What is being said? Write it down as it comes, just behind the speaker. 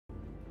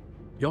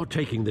You're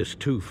taking this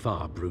too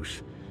far,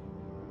 Bruce.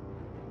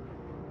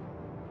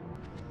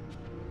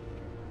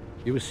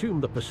 You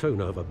assume the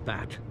persona of a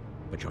bat,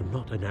 but you're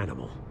not an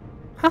animal.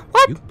 Huh?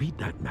 What? You beat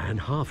that man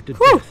half to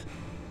Whew. death.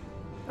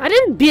 I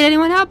didn't beat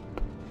anyone up.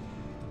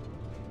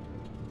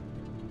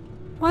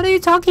 What are you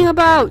talking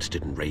about? Parents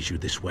didn't raise you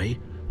this way.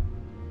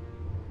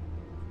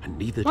 And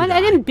neither What? did I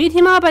didn't beat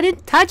him up. I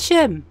didn't touch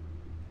him.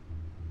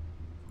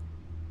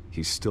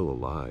 He's still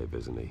alive,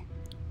 isn't he?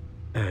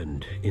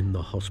 And in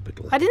the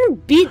hospital. I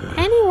didn't beat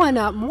anyone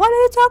up. What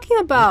are you talking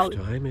about?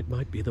 Next time it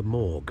might be the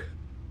morgue.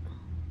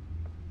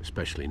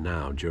 Especially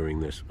now, during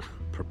this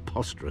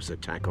preposterous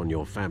attack on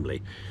your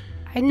family.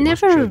 I You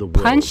must show never the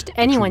world punched the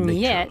true anyone nature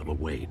yet. of a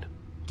Wayne.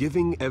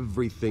 Giving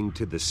everything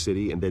to the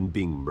city and then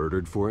being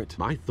murdered for it?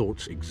 My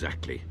thoughts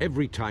exactly.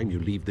 Every time you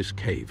leave this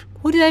cave.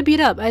 Who did I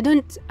beat up? I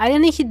didn't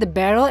hit the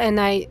barrel, and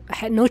I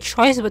had no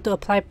choice but to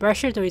apply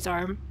pressure to his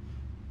arm.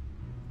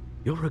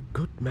 You're a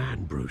good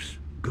man, Bruce.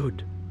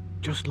 Good.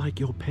 Just like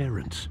your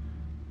parents.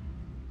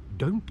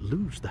 Don't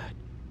lose that.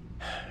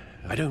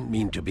 I don't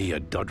mean to be a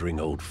doddering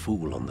old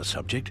fool on the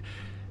subject,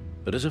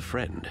 but as a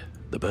friend,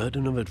 the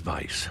burden of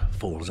advice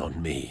falls on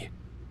me.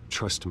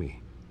 Trust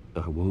me,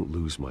 I won't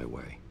lose my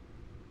way.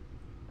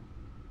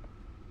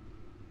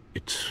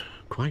 It's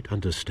quite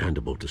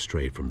understandable to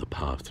stray from the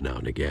path now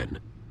and again,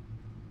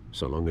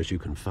 so long as you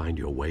can find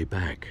your way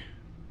back.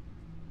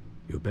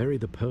 You bury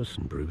the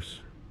person, Bruce,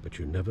 but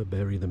you never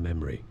bury the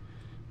memory.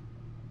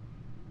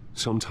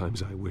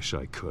 Sometimes I wish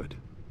I could.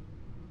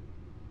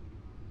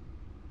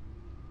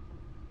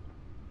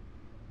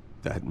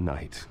 That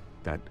night,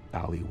 that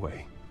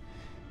alleyway,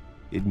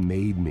 it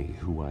made me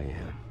who I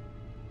am.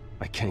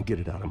 I can't get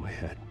it out of my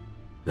head.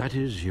 That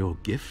is your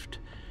gift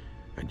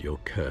and your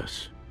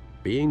curse.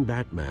 Being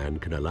Batman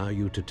can allow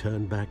you to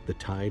turn back the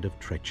tide of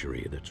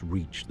treachery that's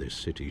reached this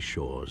city's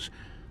shores,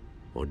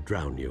 or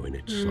drown you in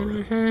its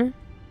sorrow.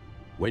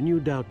 When you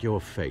doubt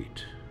your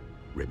fate,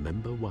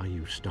 remember why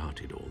you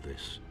started all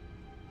this.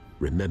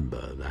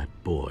 Remember that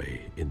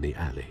boy in the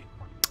alley.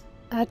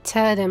 I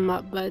tied him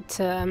up, but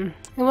it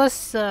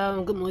was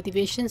good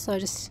motivation, so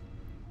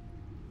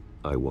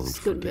I won't it's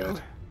forget. goodwill.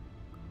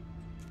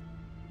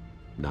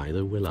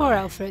 Neither will Poor I.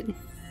 Alfred.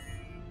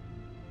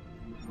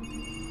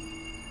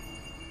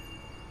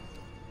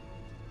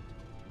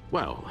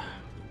 Well,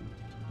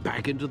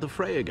 back into the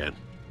fray again.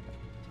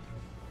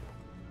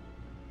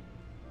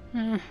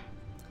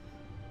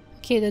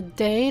 Okay, the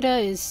data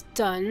is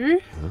done.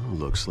 Well,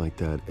 looks like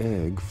that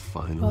egg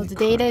finally Well, the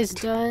data is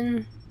cracked.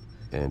 done.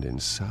 And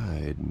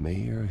inside,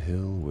 Mayor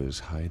Hill was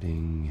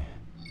hiding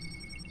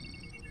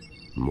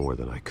more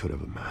than I could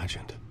have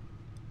imagined.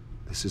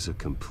 This is a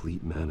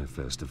complete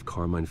manifest of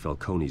Carmine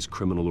Falcone's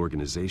criminal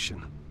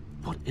organization.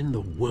 What in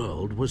the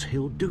world was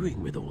Hill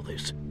doing with all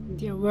this?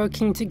 They're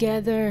working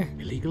together.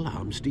 Illegal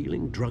arms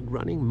dealing, drug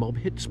running, mob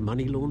hits,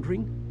 money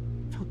laundering?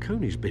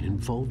 Falcone's been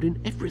involved in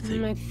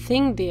everything. I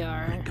think they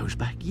are. It goes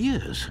back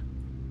years.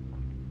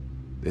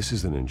 This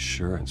is an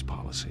insurance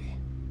policy.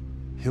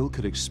 Hill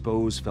could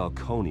expose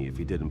Falcone if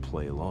he didn't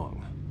play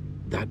along.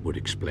 That would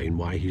explain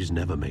why he's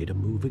never made a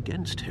move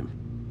against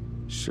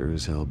him. Sure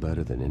as hell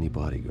better than any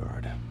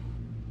bodyguard.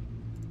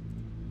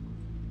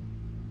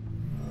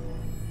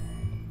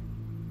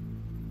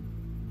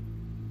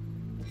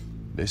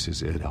 This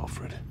is it,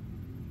 Alfred.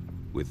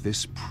 With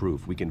this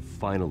proof, we can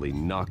finally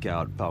knock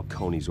out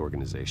Falcone's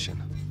organization.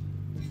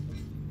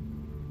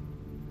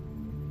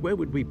 Where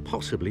would we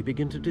possibly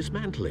begin to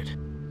dismantle it?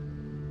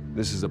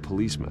 This is a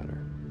police matter.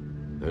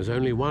 There's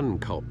only one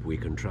cop we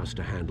can trust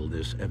to handle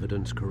this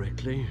evidence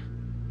correctly.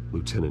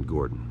 Lieutenant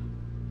Gordon.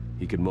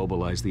 He could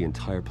mobilize the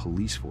entire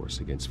police force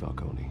against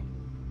Falcone.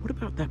 What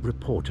about that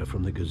reporter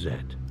from the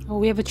Gazette? Oh,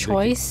 we have a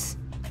choice.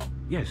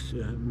 Yes,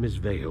 Miss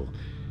Vale.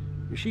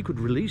 She could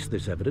release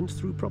this evidence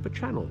through proper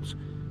channels.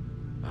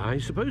 I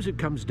suppose it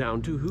comes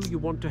down to who you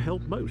want to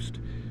help most.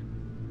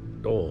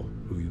 Or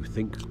who you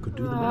think could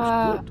do the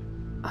most good.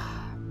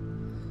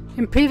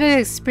 In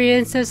previous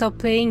experiences of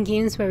playing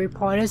games where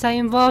reporters are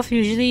involved,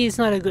 usually it's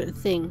not a good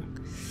thing.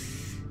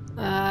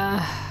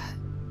 Then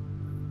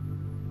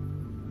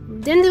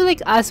they're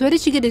like, us, where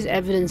did you get this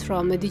evidence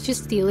from? Did you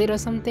just steal it or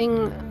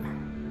something?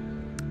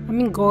 I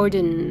mean,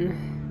 Gordon.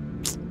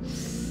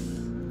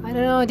 I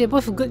don't know, they're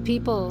both good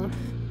people.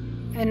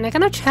 And I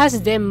cannot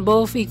trust them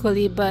both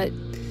equally, but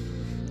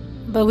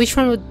which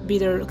one would be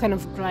the kind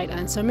of right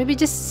answer? Maybe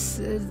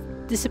just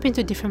disappear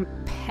to different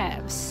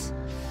paths.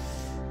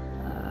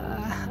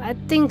 I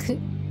think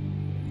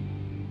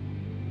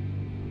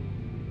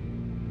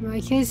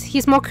like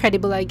he's more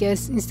credible, I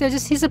guess. Instead,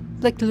 he's a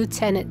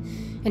lieutenant,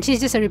 and she's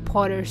just a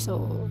reporter.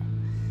 So,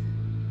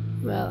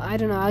 well, I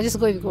don't know. I'll just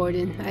go with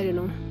Gordon. I don't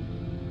know.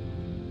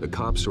 The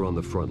cops are on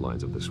the front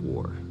lines of this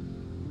war.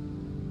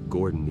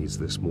 Gordon needs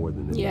this more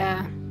than anyone.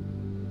 Yeah.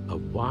 A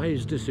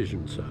wise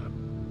decision, sir.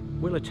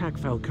 We'll attack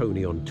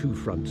Falcone on two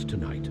fronts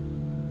tonight.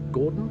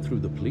 Gordon through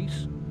the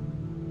police,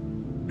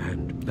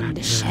 and Batman.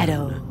 The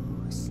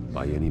shadows.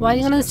 By any Why are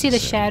you means gonna see the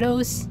necessary.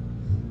 shadows?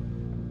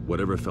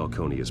 Whatever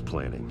Falcone is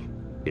planning,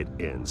 it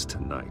ends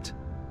tonight.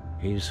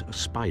 He's a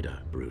spider,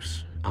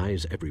 Bruce,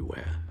 eyes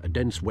everywhere, a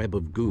dense web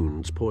of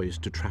goons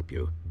poised to trap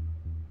you.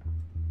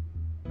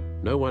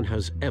 No one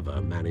has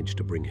ever managed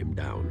to bring him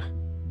down.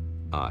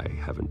 I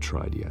haven't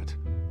tried yet.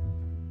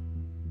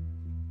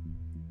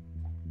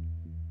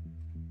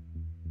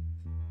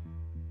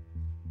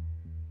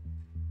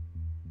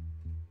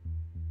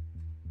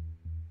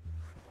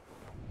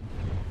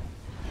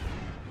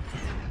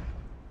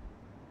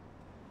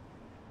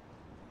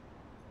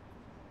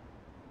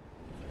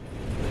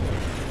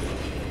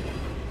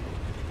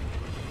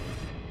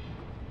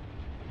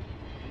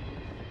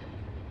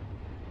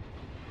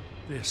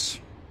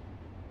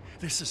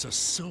 This is a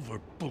silver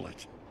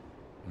bullet,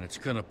 and it's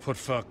gonna put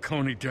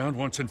Falcone down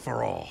once and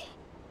for all.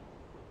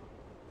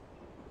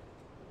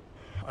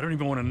 I don't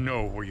even want to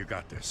know where you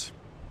got this.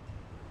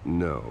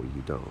 No,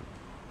 you don't.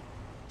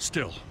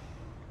 Still,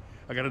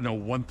 I gotta know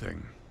one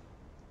thing.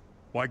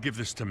 Why give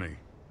this to me?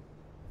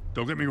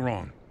 Don't get me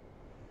wrong.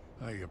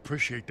 I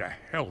appreciate the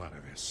hell out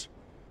of this.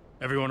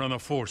 Everyone on the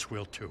force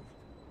will too.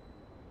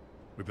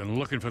 We've been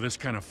looking for this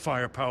kind of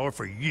firepower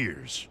for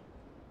years.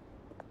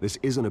 This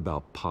isn't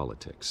about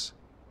politics.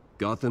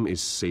 Gotham is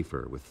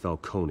safer with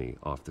Falcone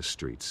off the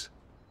streets.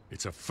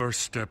 It's a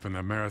first step in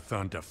the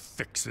marathon to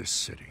fix this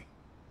city.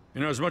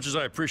 You know, as much as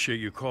I appreciate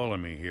you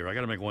calling me here, I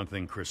gotta make one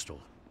thing crystal.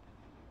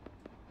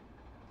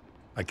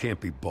 I can't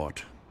be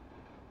bought.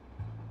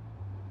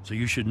 So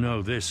you should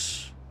know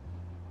this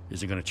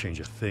isn't gonna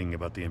change a thing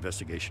about the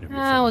investigation of your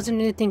family. I wasn't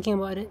really thinking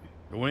about it.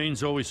 The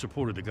Waynes always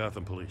supported the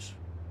Gotham police.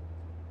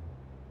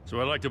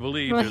 So I like to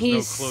believe Well, there's no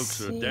he's-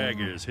 cloaks or yeah.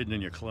 daggers hidden in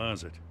your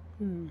closet.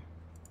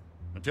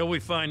 Until we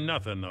find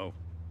nothing, though,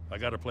 I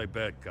gotta play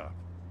bad cop.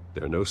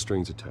 There are no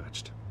strings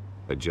attached.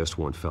 I just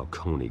want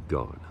Falcone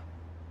gone.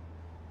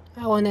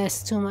 I won't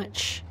ask too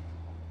much.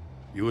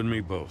 You and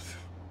me both.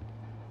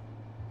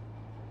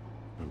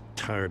 I'm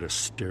tired of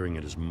staring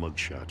at his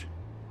mugshot.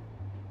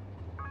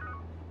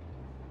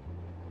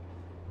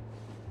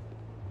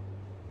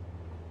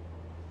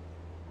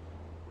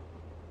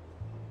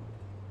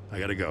 I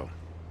gotta go.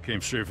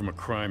 Came straight from a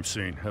crime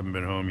scene. Haven't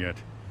been home yet.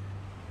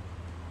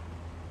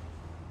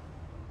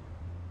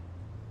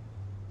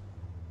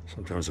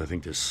 Sometimes I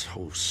think this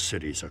whole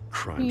city's a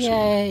crime Yeah,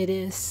 scene. it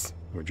is.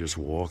 We're just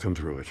walking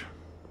through it.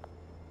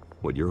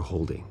 What you're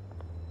holding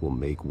will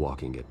make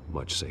walking it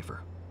much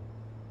safer.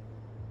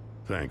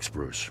 Thanks,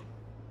 Bruce.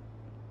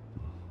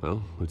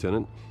 Well,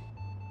 Lieutenant?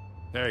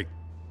 Hey,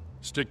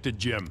 stick to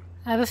Jim.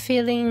 I have a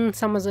feeling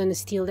someone's going to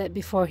steal that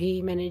before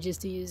he manages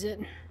to use it.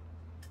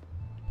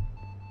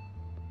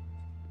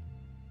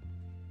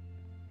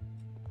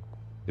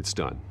 It's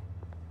done.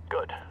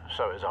 Good.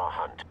 So is our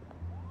hunt.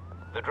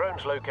 The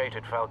drone's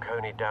located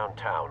Falcone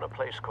downtown, a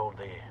place called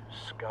the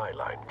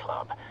Skyline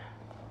Club.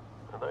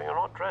 Though you're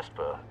not dressed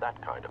for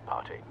that kind of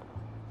party.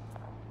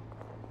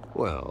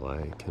 Well,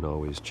 I can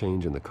always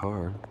change in the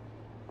car.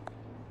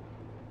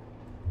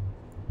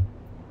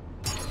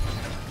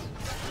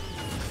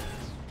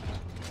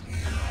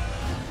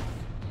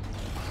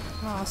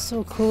 Oh,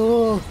 so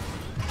cool.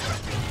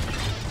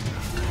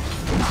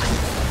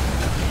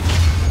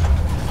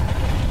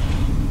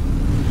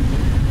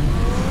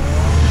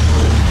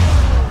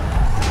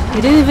 We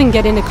didn't even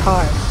get in the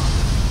car.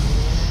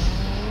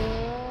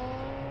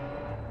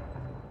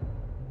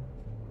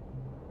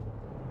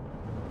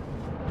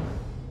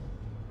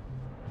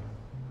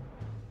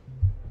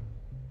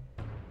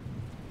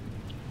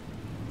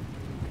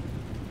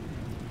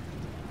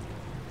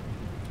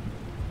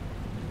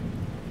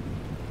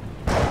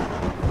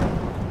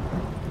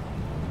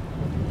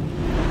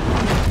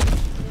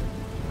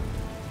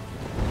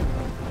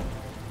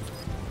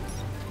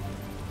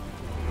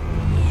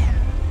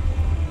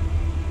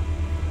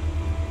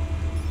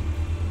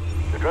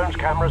 Drone's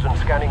cameras and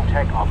scanning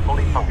tech are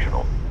fully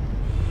functional.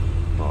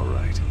 All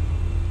right.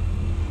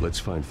 Let's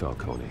find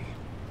Falcone.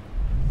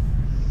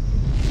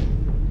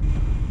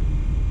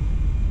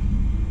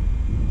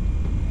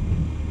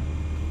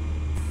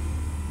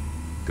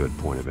 Good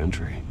point of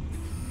entry.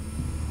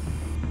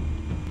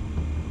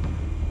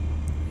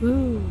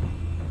 Ooh.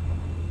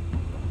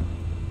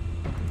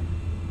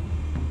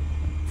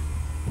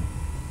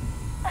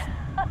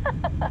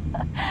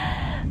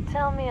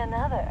 Tell me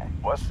another.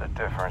 What's the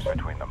difference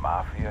between the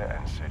Mafia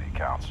and City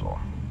Council?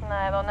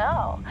 I don't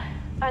know.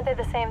 Aren't they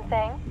the same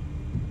thing?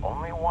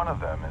 Only one of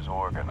them is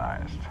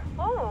organized.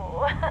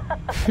 Ooh.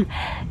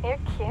 You're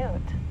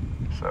cute.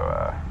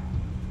 So,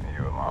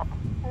 you alone?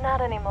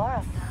 Not anymore,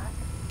 I'm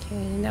not.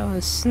 Okay, that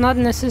was not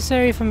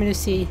necessary for me to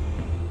see.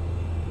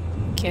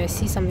 Okay, I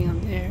see something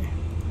up there.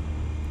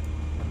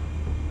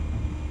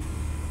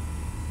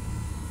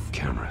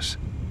 Cameras.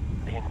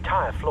 The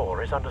entire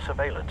floor is under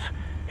surveillance.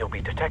 You'll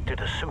be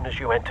detected as soon as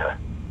you enter.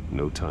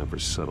 No time for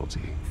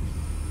subtlety.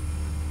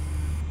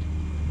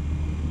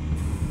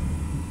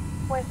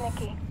 Where's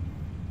Nikki?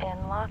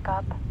 In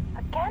lockup.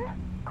 Again?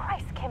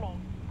 Christ, Kimmy.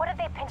 What did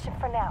they pinch him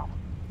for now?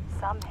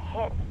 Some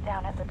hit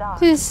down at the dock.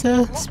 This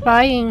is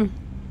spying.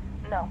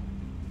 No.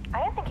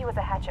 I didn't think he was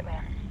a hatchet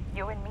man.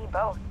 You and me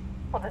both.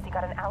 Well, does he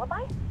got an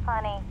alibi?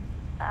 Honey,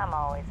 I'm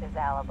always his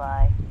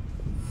alibi.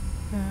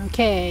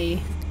 Okay.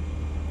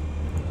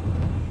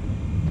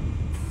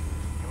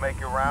 make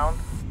your round?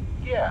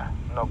 Yeah,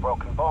 no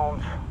broken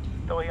bones.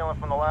 Still healing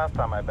from the last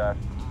time, I bet.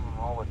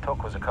 All it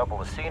took was a couple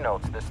of C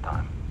notes this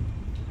time.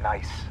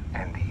 Nice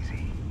and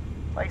easy.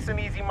 Nice and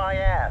easy my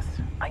ass.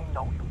 I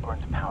know you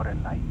burned powder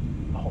tonight.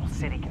 The whole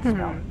city can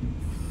smell it.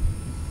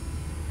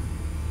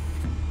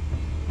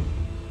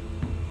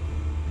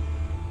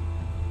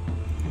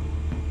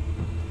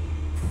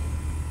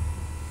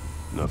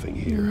 Nothing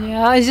here.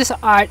 Yeah, it's just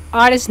art.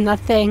 Art is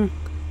nothing.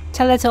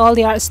 Tell it to all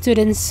the art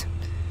students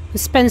who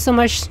spend so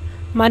much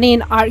money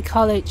in art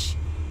college.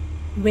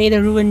 Way to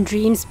ruin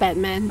dreams,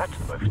 Batman. That's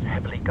the most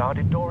heavily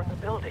guarded door in the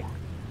building.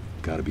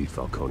 Gotta be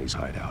Falcone's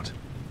hideout.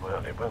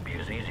 Well, it won't be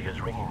as easy as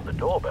ringing the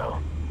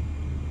doorbell.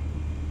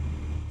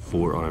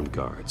 4 armed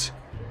guards.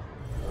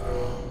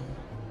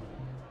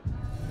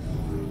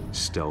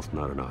 Stealth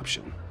not an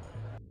option.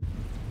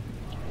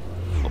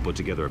 I'll put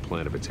together a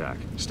plan of attack.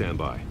 Stand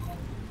by.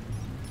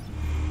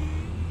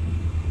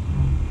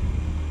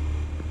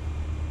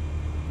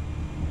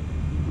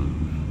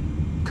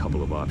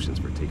 Couple of options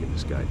for taking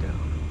this guy down.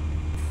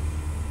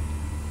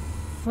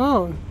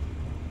 Oh.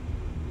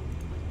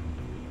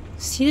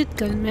 Seated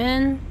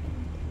gunman.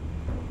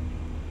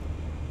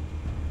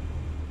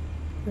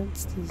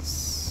 What's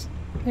this?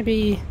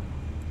 Maybe.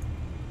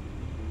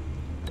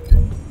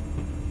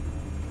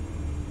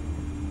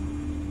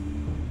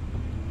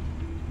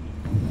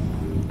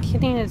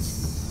 Kidding,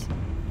 it's.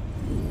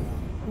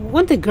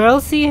 Won't the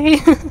girls see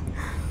him?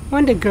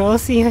 Won't the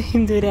girls see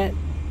him do that?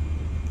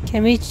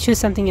 Can we choose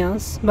something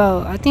else?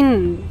 Well, I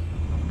think.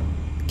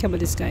 Okay, about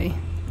this guy.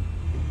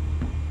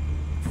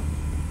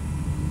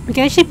 We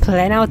can actually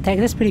plan our attack.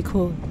 That's pretty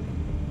cool.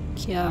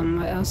 Okay,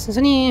 what else? There's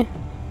only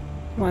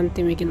one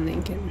thing we can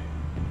link in.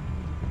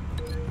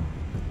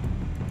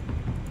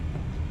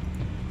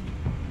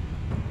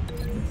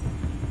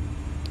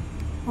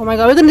 Oh my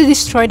god, we're gonna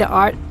destroy the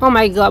art. Oh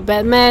my god,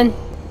 Batman.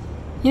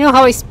 You know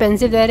how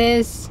expensive that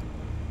is?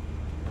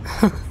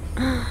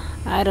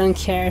 I don't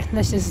care.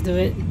 Let's just do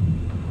it.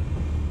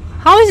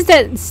 How is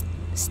that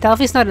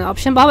stealth is not an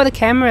option? But how about the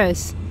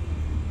cameras?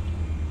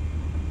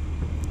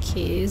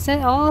 Okay, is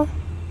that all?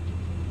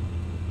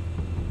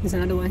 There's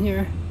another one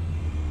here.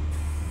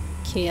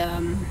 Okay,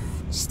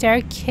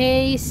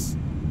 staircase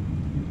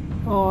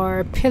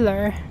or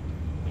pillar.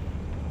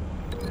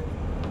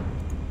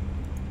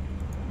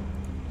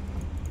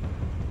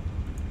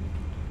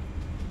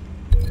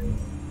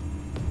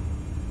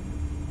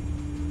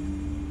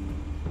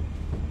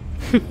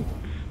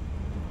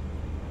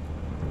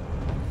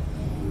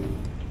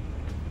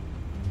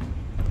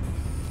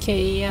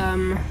 Okay,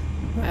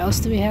 what else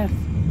do we have?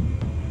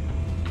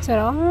 Is that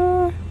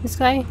all? This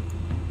guy?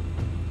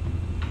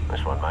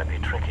 This one might be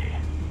tricky.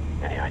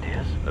 Any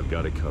ideas? I've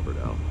got it covered,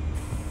 Al.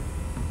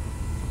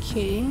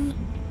 Okay.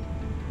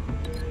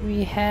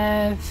 We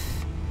have.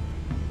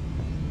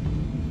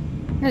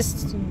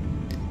 Let's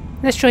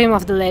throw him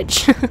off the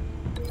ledge.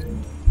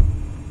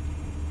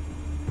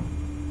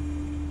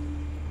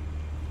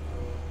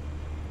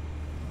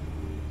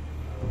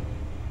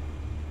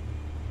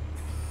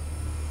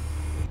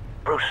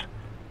 Bruce,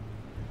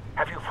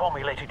 have you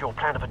formulated your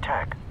plan of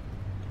attack?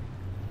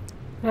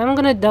 I'm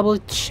gonna double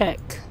check.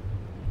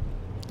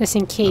 Just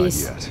in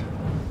case. Not yet.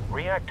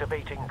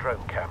 Reactivating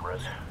drone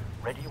cameras.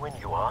 Ready when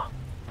you are.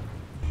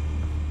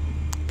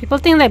 People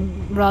think like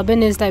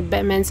Robin is like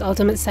Batman's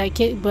ultimate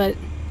sidekick, but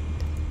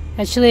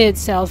actually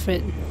it's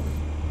Alfred.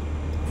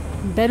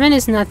 Batman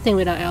is nothing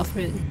without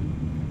Alfred.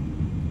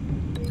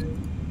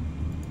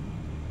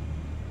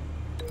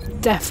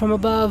 Death from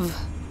above.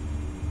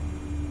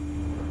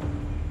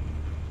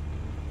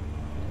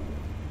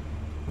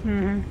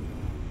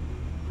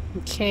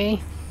 Okay.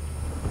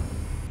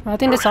 Well, I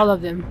think that's all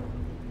of them.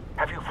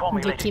 Have you Okay,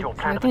 formulated your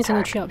plan I of think it's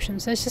only attack? 3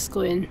 options. Let's just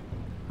go in.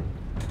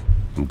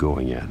 I'm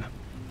going in.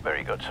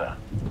 Very good, sir.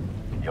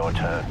 Your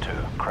turn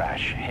to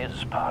crash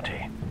his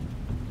party.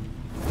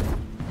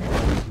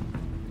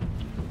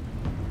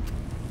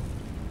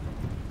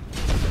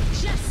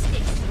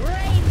 Justice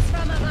reigns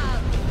from above.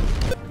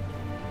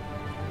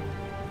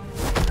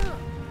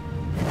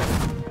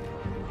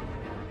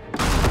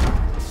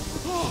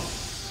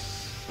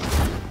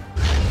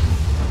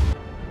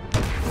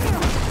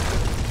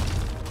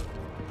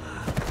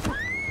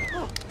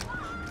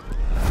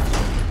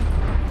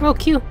 Oh,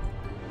 cute.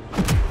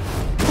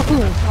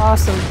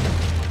 Awesome.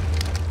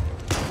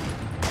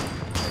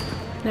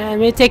 Now let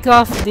me take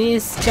off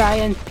this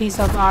giant piece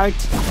of art.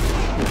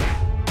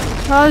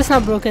 Oh, it's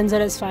not broken, so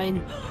that's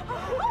fine.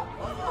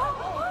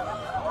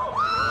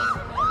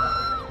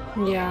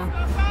 Yeah.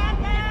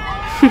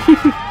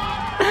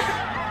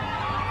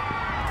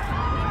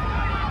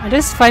 I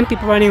just find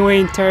people running away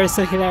in terror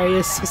so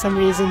hilarious for some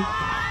reason.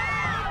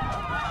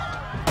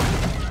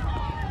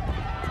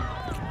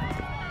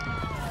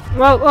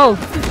 Whoa, whoa!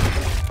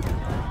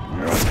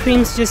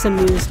 Screams just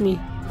amuse me.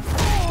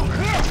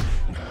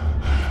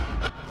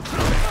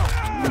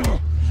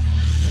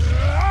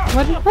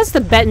 What's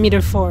the bat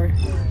meter for?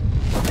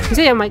 Is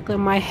it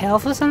my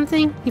health or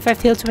something? If I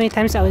fail too many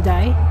times, I will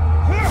die.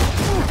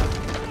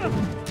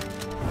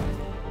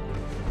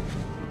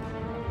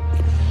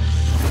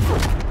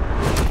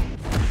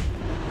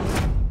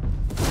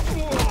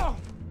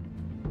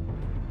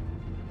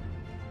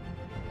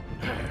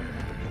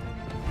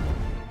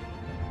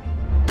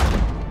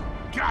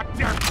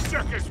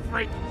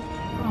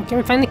 Can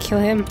we finally kill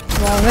him?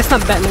 Wow, that's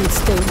not Batman's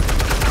thing.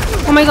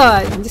 Oh my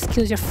god, you just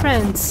killed your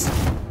friends.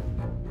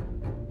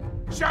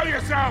 Show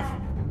yourself!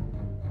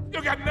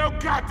 You got no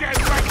goddamn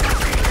right to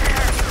be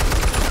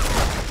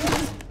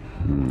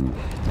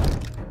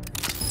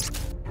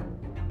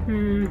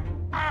here!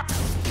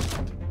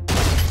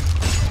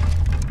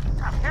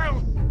 The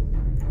hell?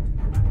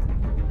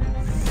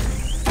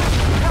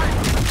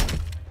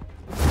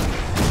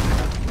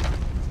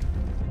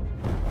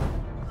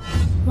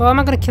 Oh, am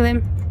I gonna kill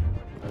him?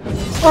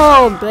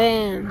 Oh,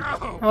 man.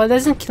 Oh, it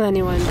doesn't kill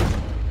anyone.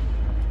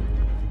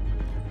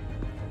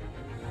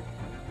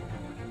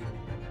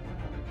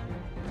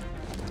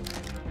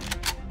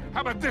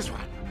 How about this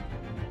one?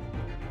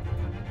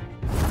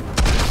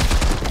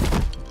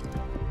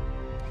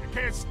 You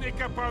can't sneak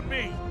up on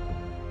me.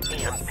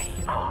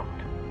 EMP armed.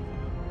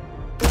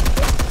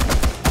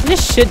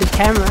 Just shoot the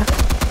camera.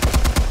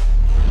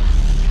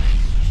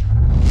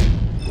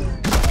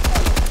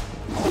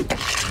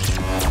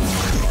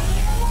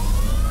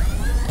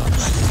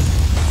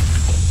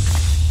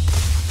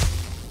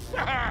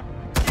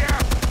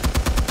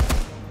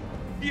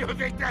 You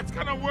think that's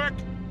gonna work?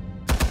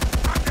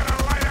 I'm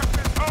gonna light up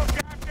this whole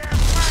goddamn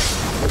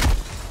place!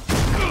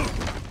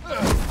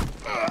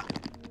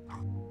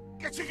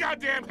 Get your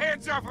goddamn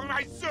hands off of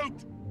my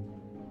suit!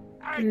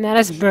 Now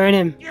let's burn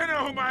him. You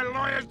know who my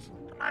lawyers...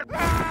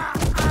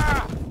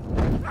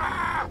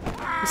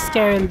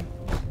 Scare him.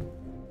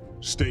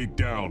 Stay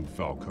down,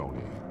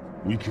 Falcone.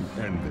 We can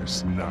end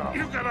this now.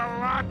 You got a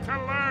lot to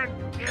learn,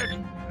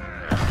 kid.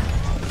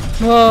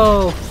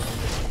 Whoa.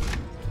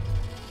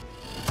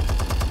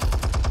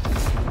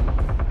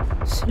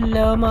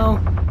 Slow-mo.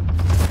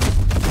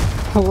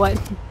 What?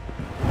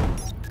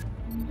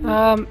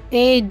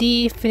 AD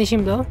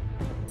finishing blow.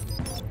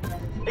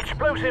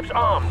 Explosives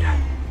armed.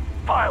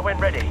 Fire when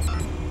ready.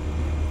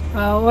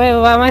 Wait,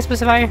 what am I supposed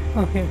to fire?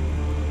 Oh, here.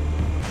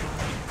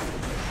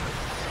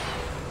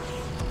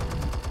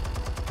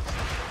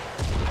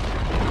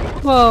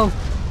 Whoa.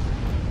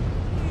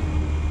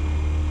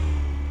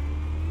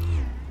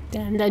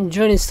 Damn, that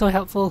drone is so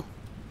helpful.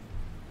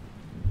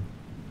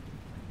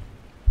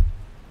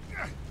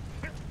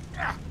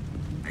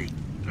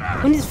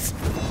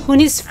 Who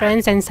needs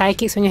friends and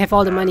sidekicks when you have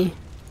all the money?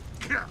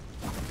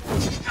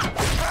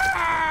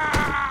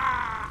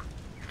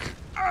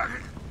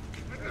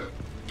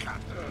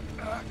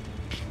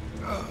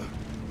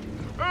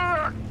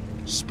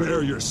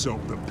 Spare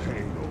yourself the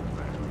pain, old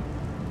man.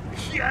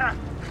 Yeah,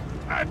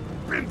 I've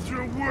been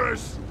through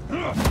worse.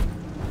 I'll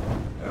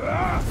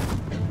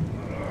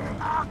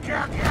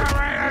kill you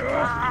right at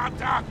the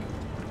hot.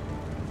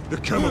 The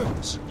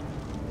chemicals.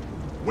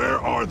 Where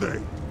are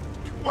they?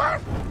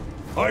 What?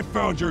 I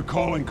found your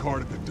calling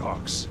card at the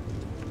docks.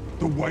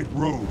 The White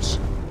Rose.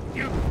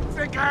 You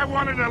think I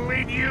wanted to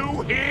lead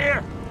you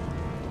here?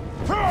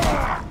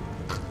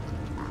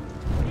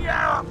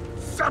 Yeah,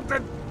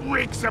 something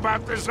reeks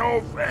about this whole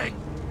thing.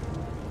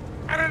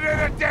 And it is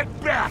a dead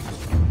bat.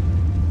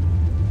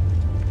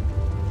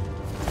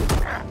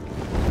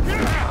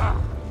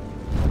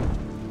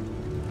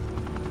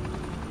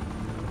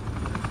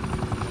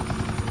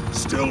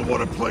 Still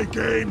want to play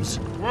games?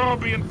 We're all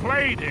being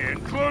played here,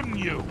 including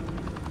you.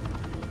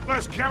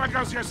 Those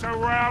chemicals you're so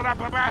riled up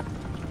about,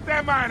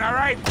 they're mine, all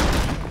right?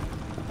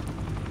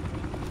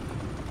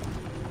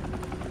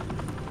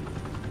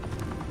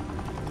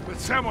 But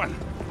someone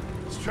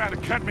is trying to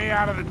cut me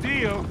out of the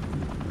deal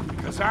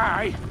because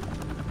I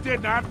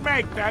did not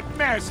make that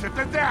mess at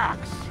the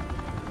docks.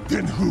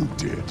 Then who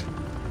did?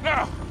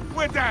 No,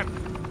 we're done.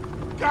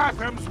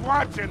 Gotham's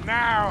watching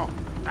now.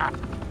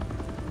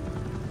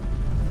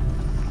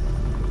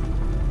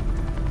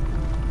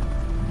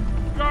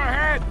 Go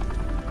ahead.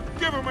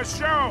 Give him a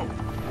show.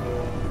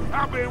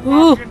 I'll be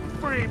walking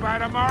free by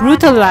tomorrow.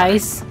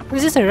 Brutalize?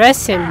 Let's just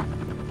arrest him.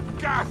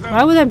 Gotham.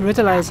 Why would I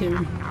brutalize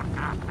him?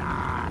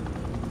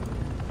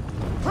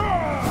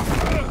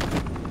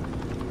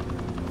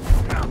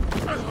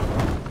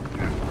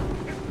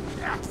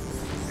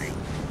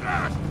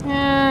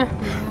 Yeah.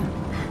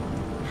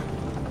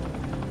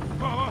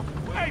 Oh,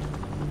 wait.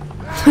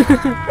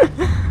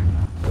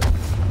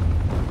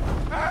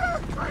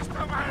 Christ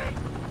almighty.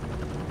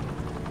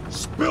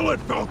 Spill it,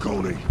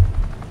 Falcone!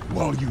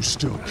 While you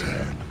still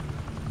can.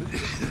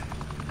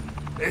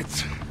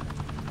 It's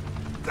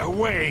the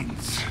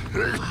Waynes.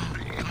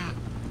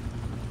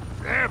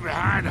 They're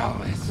behind all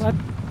this. What?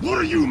 What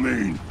do you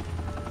mean?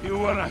 You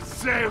wanna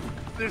save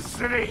this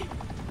city?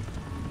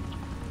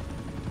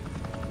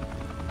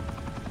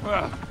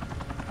 Well,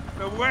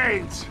 the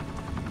Waynes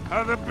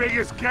are the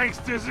biggest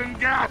gangsters in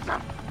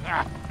Gotham.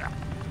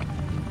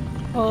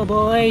 Oh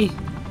boy.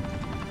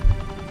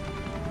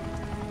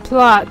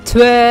 Plot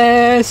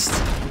twist.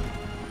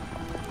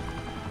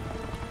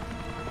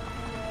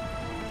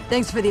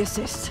 Thanks for the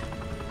assist.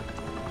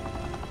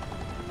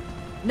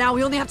 Now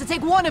we only have to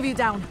take one of you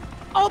down.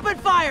 Open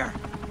fire!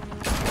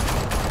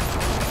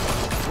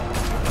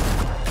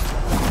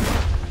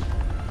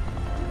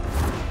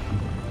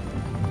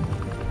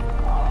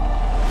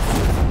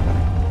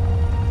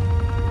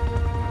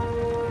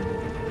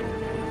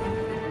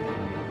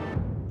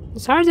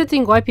 It's hard to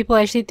think why people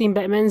actually think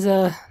Batman's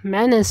a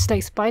menace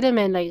like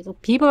Spider-Man. Like,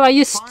 people, are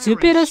you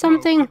stupid or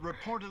something? Could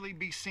reportedly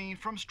be seen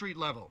from street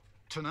level.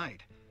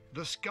 Tonight,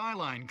 the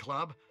Skyline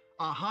Club,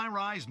 a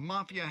high-rise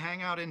mafia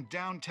hangout in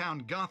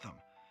downtown Gotham,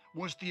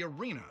 was the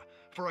arena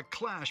for a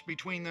clash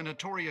between the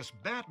notorious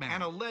Batman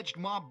and alleged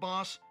mob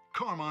boss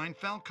Carmine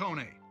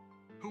Falcone,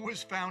 who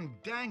was found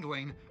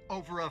dangling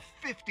over a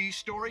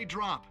 50-story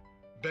drop.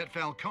 Bet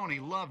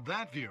Falcone loved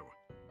that view.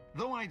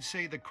 Though I'd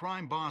say the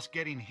crime boss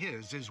getting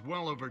his is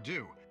well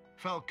overdue,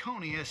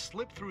 Falcone has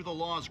slipped through the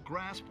law's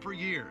grasp for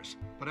years.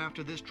 But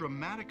after this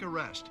dramatic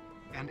arrest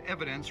and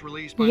evidence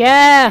released by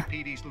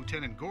PD's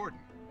Lieutenant Gordon,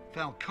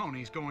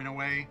 Falcone's going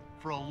away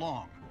for a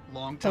long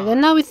time. So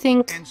now we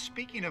think. And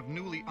speaking of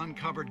newly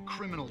uncovered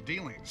criminal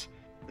dealings,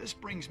 this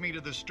brings me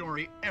to the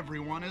story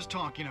everyone is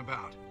talking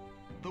about.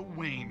 The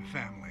Wayne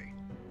family.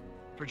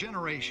 For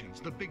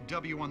generations, the big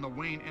W on the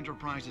Wayne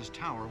Enterprises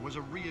tower was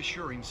a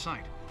reassuring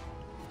sight.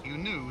 You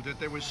knew that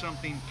there was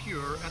something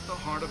pure at the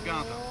heart of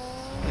Gotham.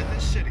 That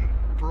this city,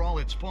 for all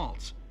its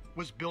faults,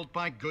 was built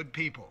by good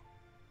people.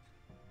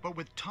 But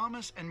with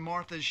Thomas and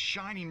Martha's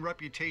shining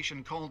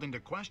reputation called into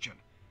question,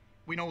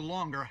 we no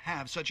longer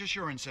have such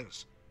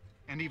assurances.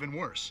 And even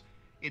worse,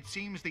 it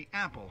seems the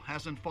apple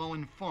hasn't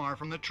fallen far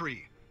from the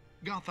tree.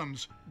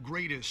 Gotham's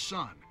greatest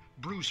son,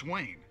 Bruce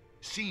Wayne,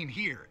 seen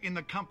here in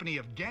the company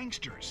of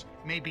gangsters,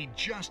 may be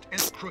just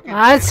as crooked.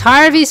 It's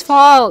Harvey's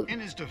fault. In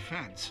his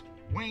defense,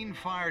 Wayne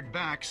fired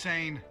back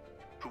saying,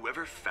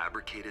 "Whoever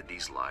fabricated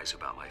these lies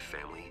about my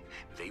family,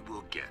 they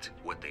will get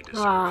what they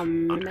deserve." Oh,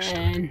 Understood?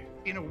 man.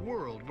 In a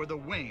world where the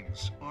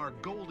Waynes, our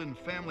golden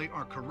family,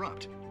 are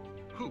corrupt,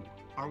 who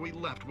are we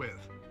left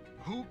with?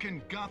 Who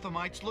can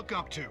Gothamites look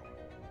up to?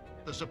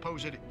 The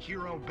supposed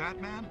hero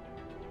Batman?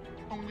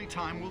 Only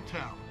time will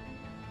tell.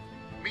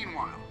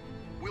 Meanwhile,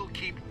 we'll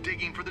keep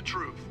digging for the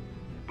truth.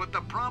 But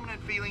the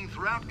prominent feeling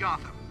throughout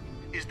Gotham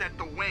is that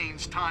the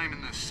Waynes' time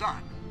in the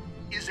sun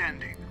is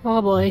ending. Oh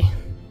boy.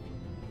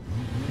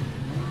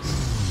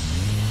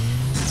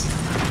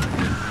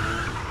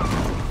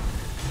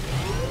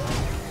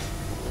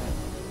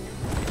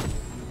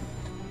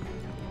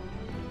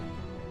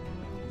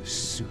 The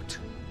suit,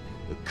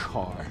 the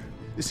car,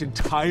 this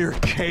entire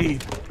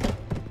cave.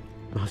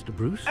 Master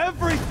Bruce?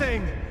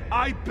 Everything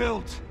I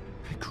built!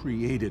 I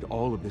created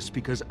all of this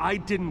because I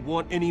didn't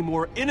want any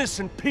more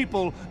innocent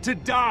people to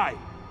die!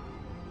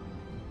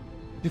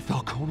 If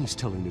Falcone's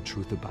telling the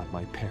truth about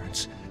my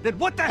parents, then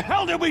what the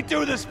hell did we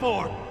do this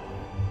for?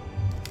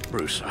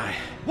 Bruce,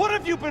 What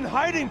have you been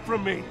hiding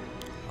from me?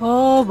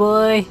 Oh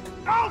boy.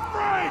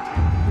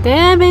 Alfred!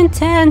 Damn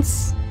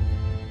intense.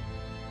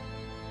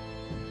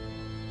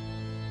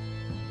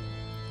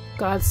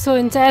 God, so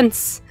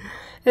intense.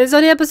 It's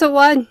only episode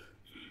 1.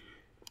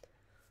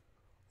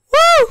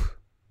 Woo!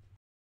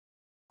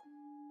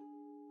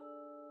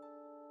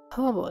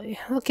 Oh boy.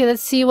 Okay,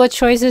 let's see what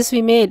choices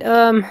we made.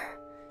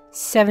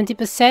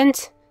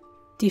 70%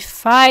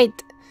 defied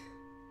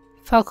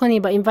Falcone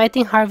by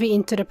inviting Harvey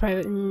into the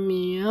private.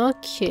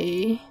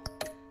 Okay.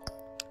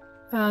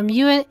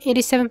 You and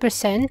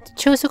 87%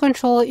 chose to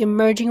control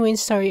emerging Wayne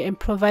story and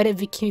provided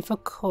Vicky with a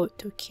code.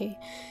 Okay.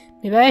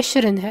 Maybe I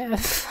shouldn't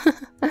have.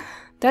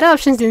 The other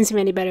options didn't seem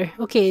any better.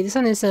 Okay, this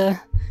one is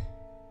a...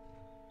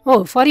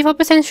 Oh,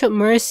 44% showed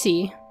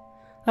mercy.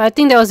 I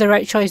think that was the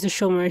right choice to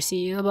show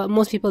mercy, but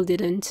most people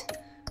didn't.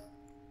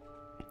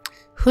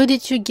 Who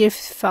did you give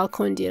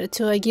Falcone the other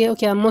to?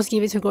 Okay, I almost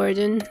gave it to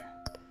Gordon.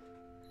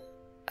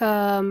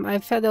 I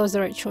felt that was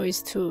the right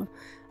choice too.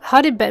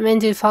 How did Batman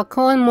do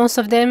Falcone? Most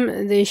of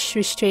them, they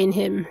restrained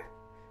him.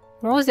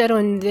 What was the other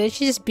one? Did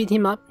she just beat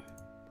him up?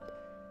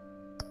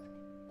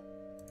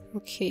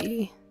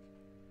 Okay.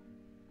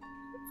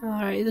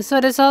 Alright, so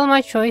that's all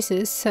my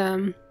choices.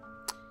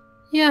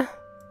 Yeah.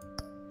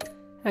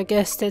 I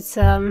guess that's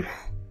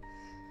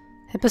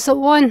episode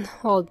 1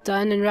 all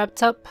done and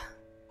wrapped up.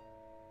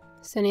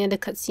 Is there any other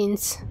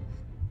cutscenes?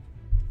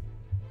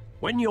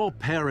 when your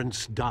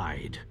parents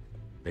died,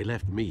 they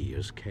left me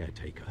as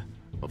caretaker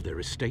of their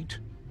estate,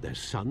 their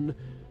son,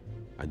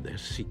 and their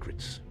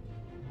secrets.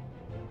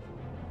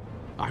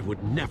 I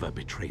would never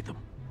betray them.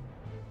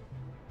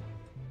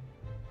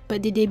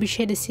 But did they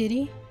betray the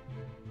city?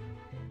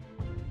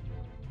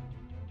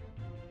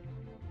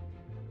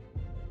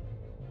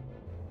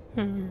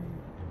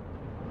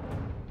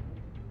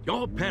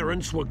 Your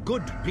parents were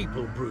good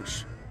people,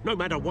 Bruce. No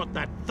matter what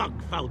that thug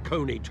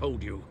Falcone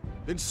told you.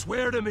 Then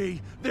swear to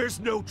me there's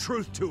no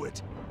truth to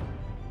it.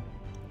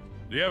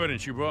 The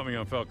evidence you brought me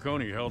on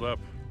Falcone held up.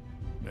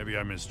 Maybe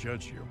I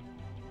misjudged you.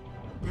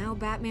 Now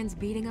Batman's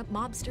beating up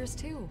mobsters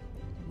too.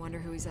 Wonder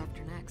who he's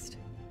after next.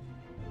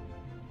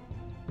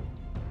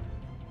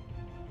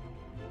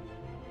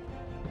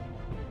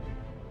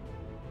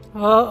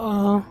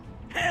 Uh-oh.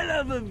 Hell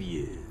of a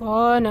view.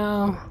 Oh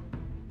no.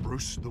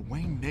 Bruce, the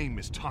Wayne name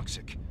is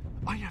toxic.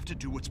 I have to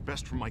do what's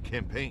best for my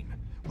campaign.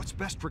 What's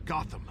best for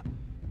Gotham.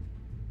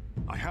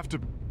 I have to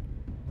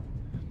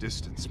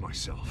distance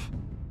myself.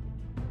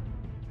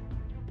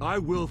 I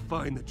will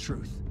find the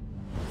truth.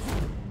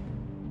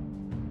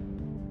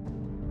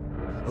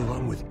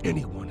 along with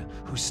anyone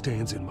who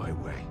stands in my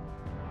way.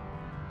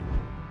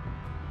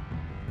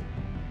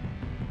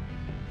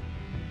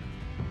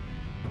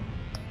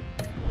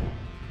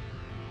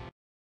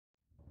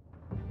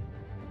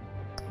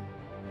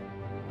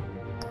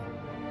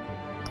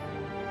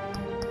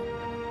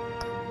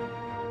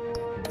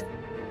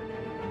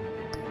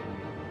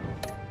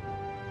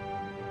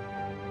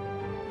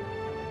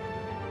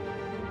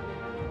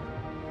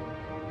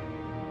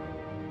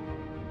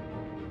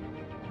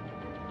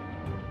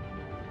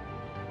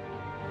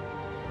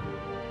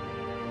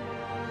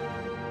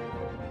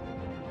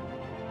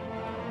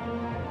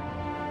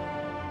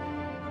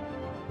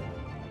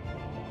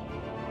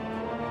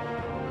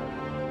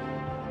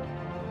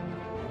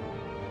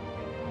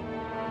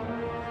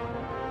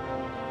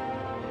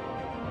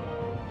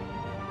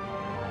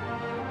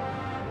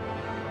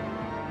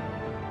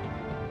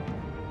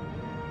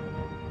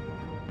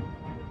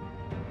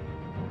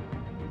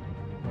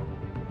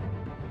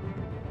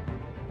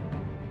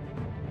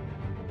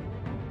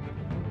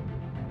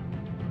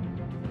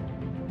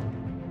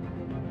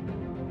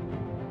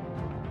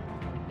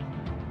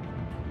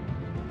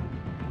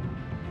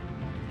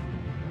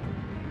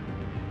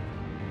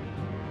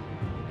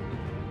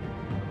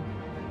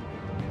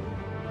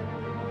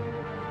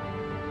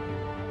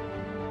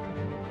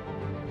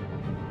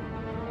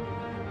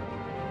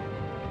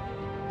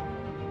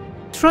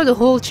 Throughout the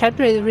whole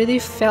chapter, it really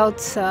felt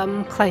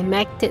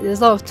climactic. There's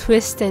a lot of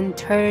twists and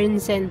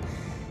turns, and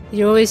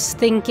you're always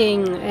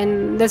thinking,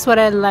 and that's what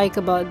I like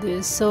about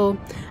this. So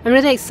I'm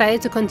really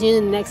excited to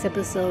continue the next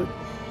episode,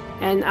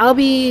 and I'll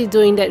be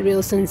doing that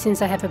real soon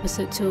since I have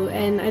episode 2.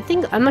 And I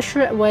think, I'm not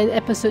sure when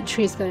episode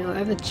 3 is going on.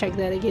 I have to check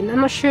that again.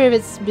 I'm not sure if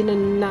it's been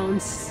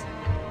announced.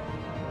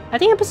 I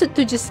think episode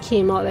 2 just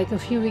came out like a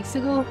few weeks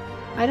ago.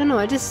 I don't know.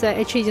 I just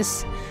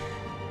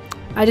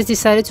I just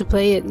decided to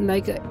play it.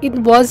 Like, it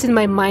was in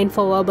my mind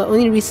for a while, but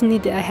only recently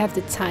that I have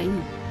the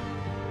time.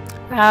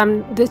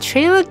 The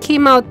trailer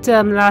came out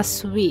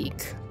last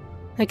week,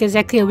 like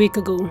exactly a week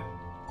ago.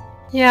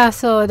 Yeah,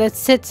 so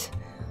that's it.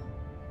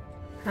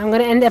 I'm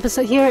gonna end the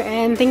episode here,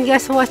 and thank you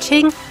guys for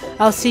watching.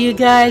 I'll see you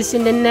guys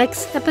in the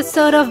next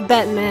episode of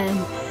Batman.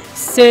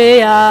 See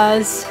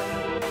yas!